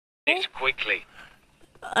it quickly.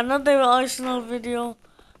 Another Arsenal video.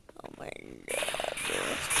 Oh my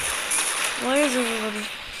god. Why is everybody?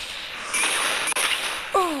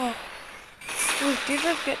 Oh, wait, did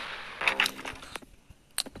I get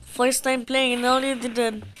first time playing and only did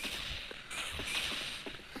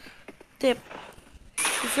tip.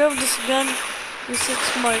 If you have this gun, you sit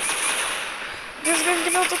smart. This gun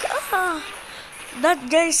can also that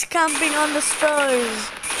guy's camping on the stars.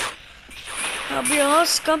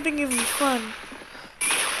 How's camping even fun?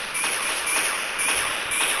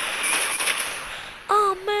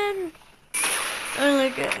 Oh man!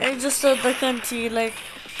 I just said I can't see.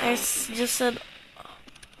 Just said,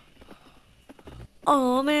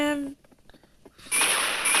 oh man.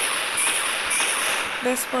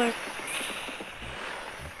 Best part.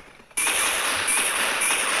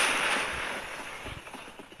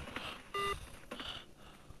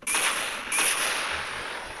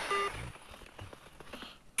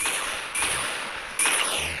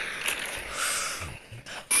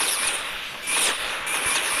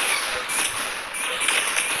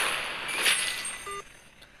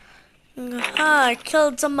 I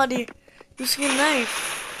killed somebody using a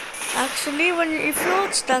knife. Actually, if you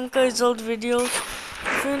watch Tanker's old videos,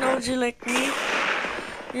 if you're an OG like me,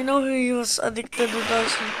 you know he was addicted to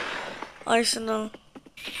Arsenal.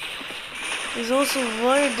 He's also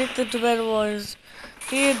very addicted to Bed Wars.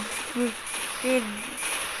 He'd,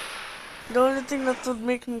 the only thing that would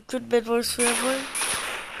make him quit Bed Wars forever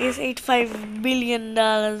is $85 billion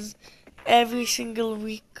every single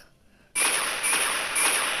week.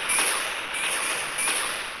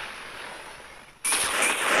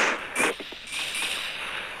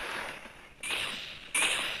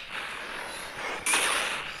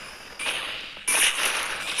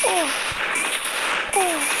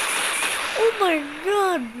 Oh my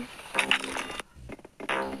god!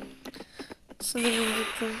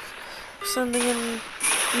 Something in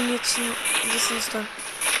units in this instant.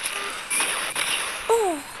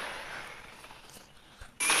 Oh!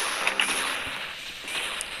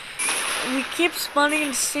 We keep spawning in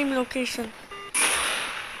the same location.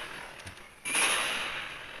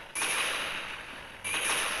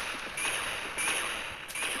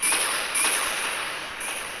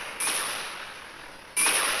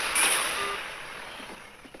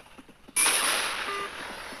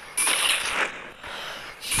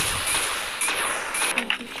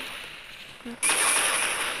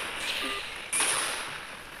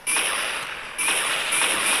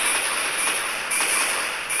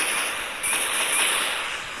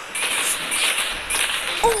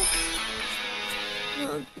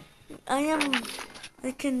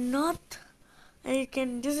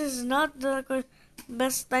 This is not the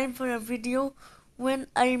best time for a video when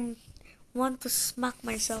I want to smack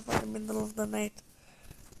myself in the middle of the night.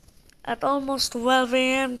 At almost 12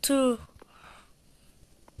 AM too.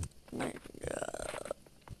 My god.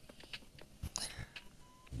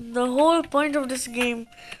 The whole point of this game,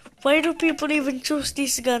 why do people even choose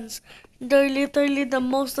these guns? They're literally the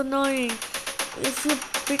most annoying. If you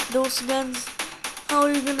pick those guns, how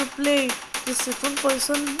are you gonna play? Just hit one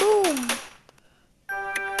person, boom!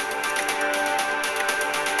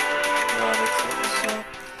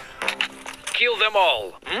 Kill them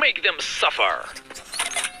all. Make them suffer.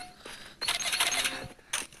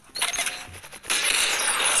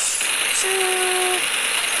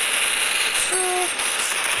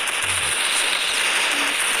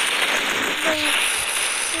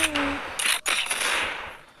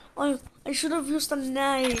 Oh, I should have used a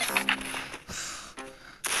knife.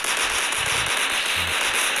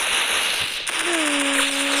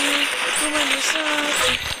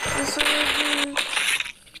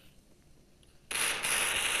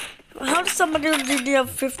 How does somebody already have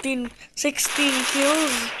 15, 16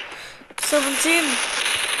 kills? 17?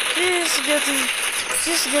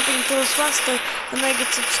 She's getting kills faster than I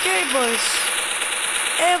get subscribers.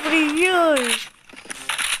 Every year.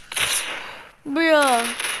 Bruh.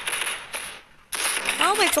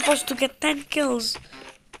 How am I supposed to get 10 kills?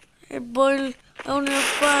 Hey boy, I only have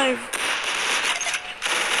 5.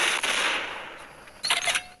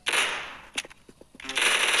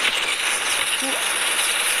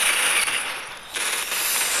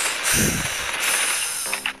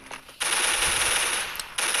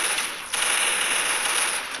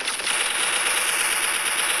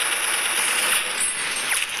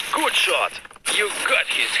 Good shot. You got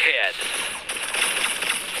his head.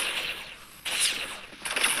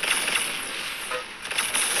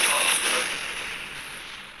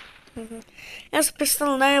 Yes,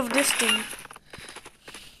 pistol and I have this thing.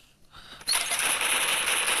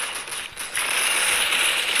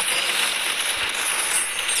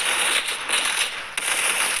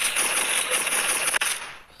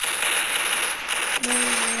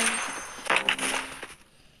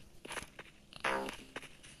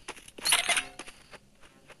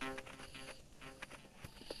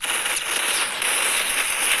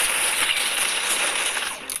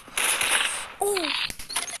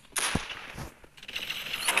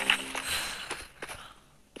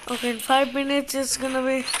 Okay, in 5 minutes it's gonna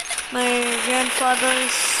be my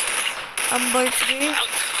grandfather's birthday.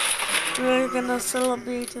 We're gonna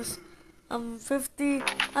celebrate his 50.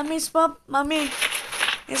 Mommy,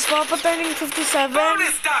 is Papa turning 57?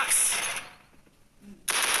 Bonus ducks!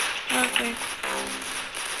 Okay.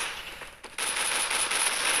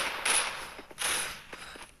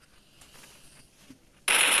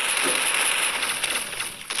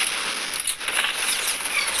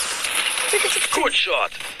 Good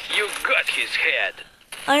shot. You got his head.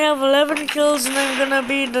 I have 11 kills and I'm gonna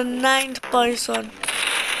be the 9th person.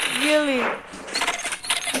 Really?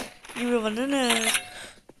 You have a banana.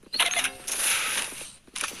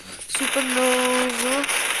 Supernova.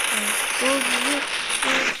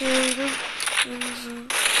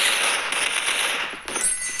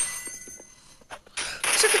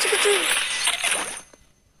 Chicka chicka chicka.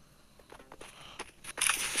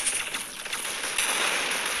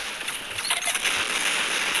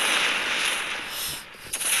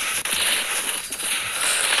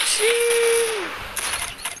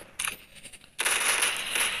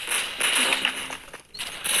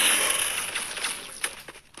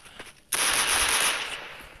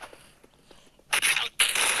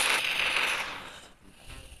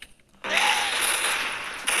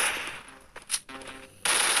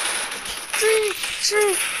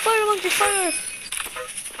 Fire monkey, fire!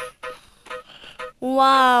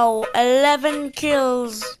 Wow, 11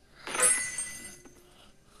 kills.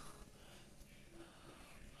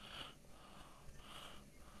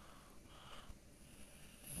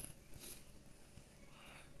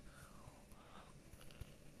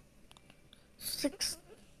 Six,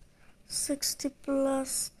 60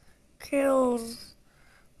 plus kills.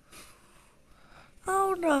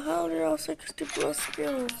 How the hell do you have 60 plus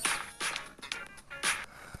kills?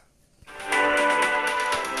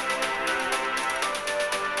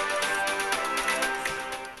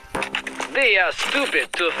 They are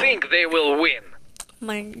stupid to think they will win.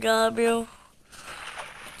 My God, bro.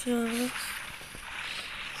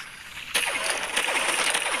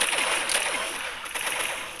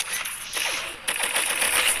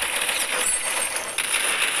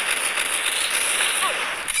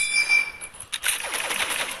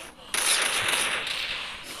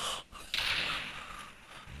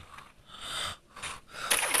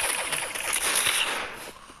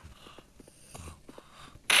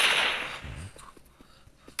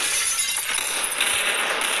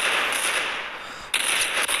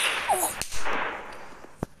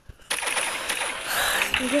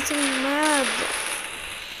 I'm getting mad.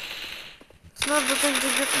 It's not the time to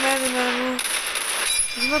get mad, Emmanuel.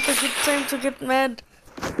 It's not a good time to get mad.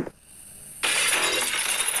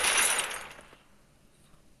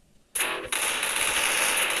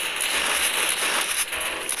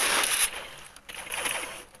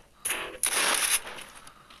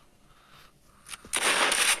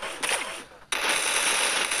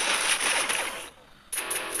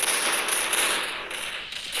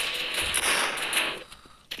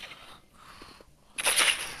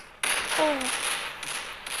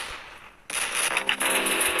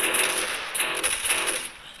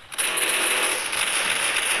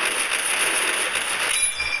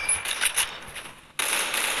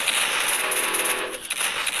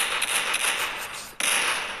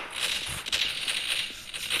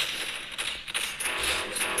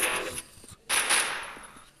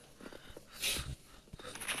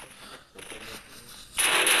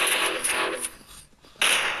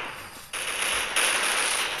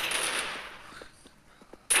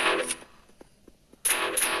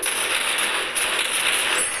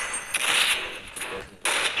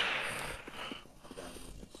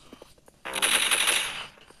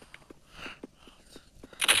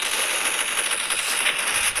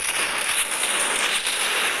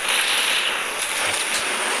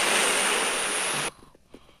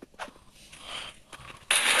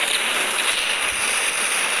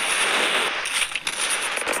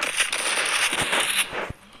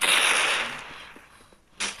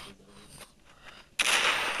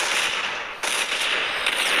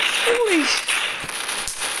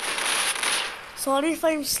 Sorry if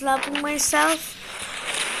I'm slapping myself.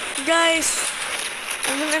 Guys,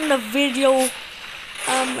 I'm gonna end the video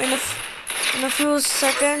in a few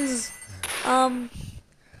seconds.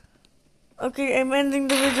 Okay, I'm ending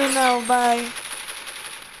the video now. Bye.